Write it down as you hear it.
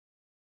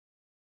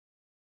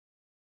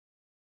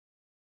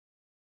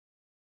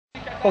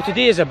Well,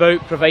 today is about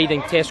providing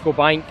Tesco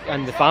Bank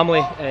and the family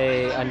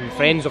and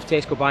friends of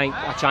Tesco Bank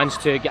a chance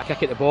to get a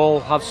kick at the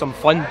ball, have some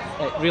fun.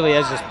 It really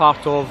is as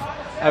part of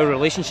our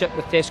relationship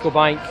with Tesco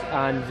Bank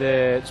and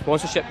the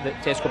sponsorship that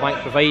Tesco Bank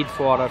provide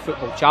for our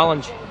football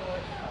challenge.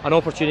 An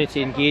opportunity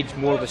to engage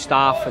more of the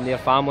staff and their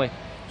family.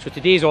 So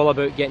today is all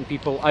about getting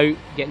people out,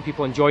 getting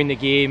people enjoying the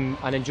game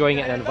and enjoying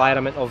it in an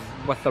environment of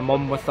with their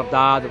mum, with their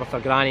dad, with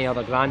their granny or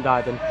their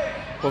granddad. And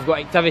we've got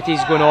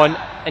activities going on,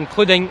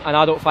 including an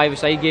adult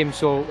five-a-side game,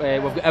 so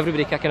we've got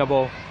everybody kicking a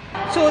ball.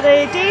 So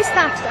the day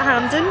started at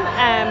Hampden.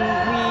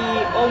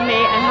 We all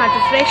met and had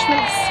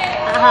refreshments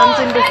at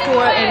Hampden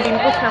before being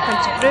broken up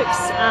into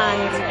groups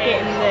and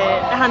getting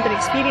the Hampden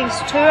Experience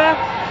tour.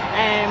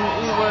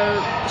 We were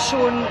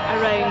shown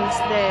around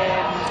the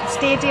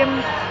stadium,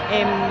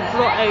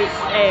 brought out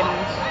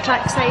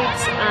track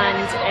sides,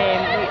 and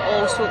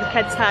the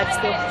kids had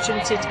the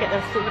opportunity to get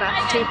their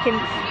photograph taken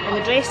in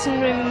the dressing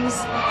rooms.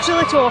 It's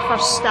really to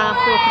offer staff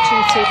the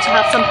opportunity to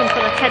have something for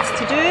their kids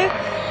to do,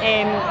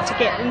 to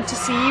get them to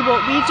see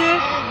what we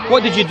do.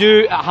 What did you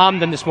do at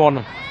Hampden this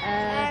morning?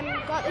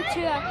 Got the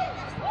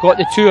tour. Got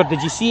the tour.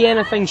 Did you see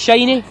anything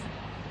shiny?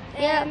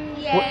 Yeah.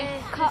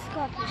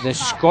 The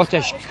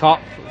Scottish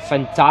Cup.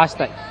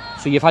 Fantastic.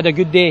 So you've had a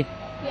good day?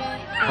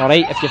 Yeah.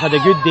 Alright, if you've had a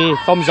good day,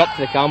 thumbs up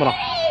to the camera.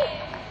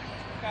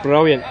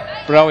 Brilliant,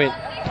 brilliant.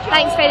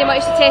 Thanks very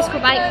much to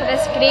Tesco Bank for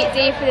this great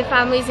day for the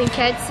families and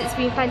kids. It's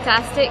been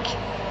fantastic.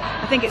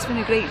 I think it's been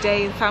a great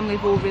day. The family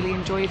have all really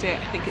enjoyed it.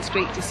 I think it's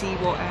great to see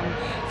what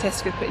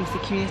Tesco put into the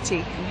community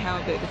and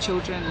how the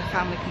children and the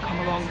family can come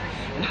along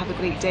and have a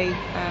great day.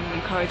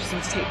 Encourages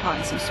them to take part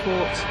in some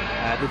sport.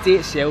 The day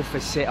itself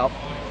is set up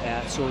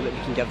so that we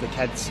can give the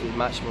kids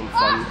maximum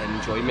fun and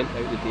enjoyment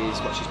out of the day as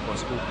much as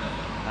possible.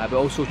 But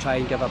also try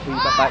and give a wee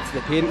bit back to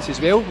the parents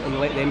as well and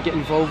let them get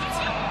involved.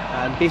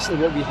 And basically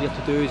what we're here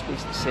to do is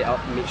basically set up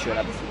and make sure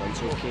everything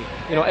runs okay.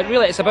 You know,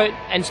 it's about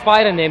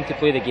inspiring them to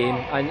play the game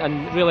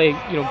and really,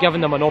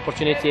 giving them an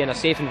opportunity in a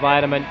safe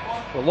environment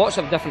with lots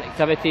of different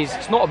activities.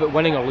 It's not about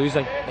winning or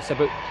losing, it's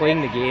about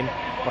playing the game,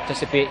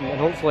 participating, and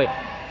hopefully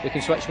we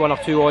can switch one or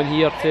two on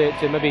here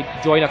to maybe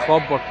join a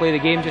club or play the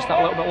game just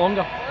that little bit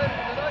longer.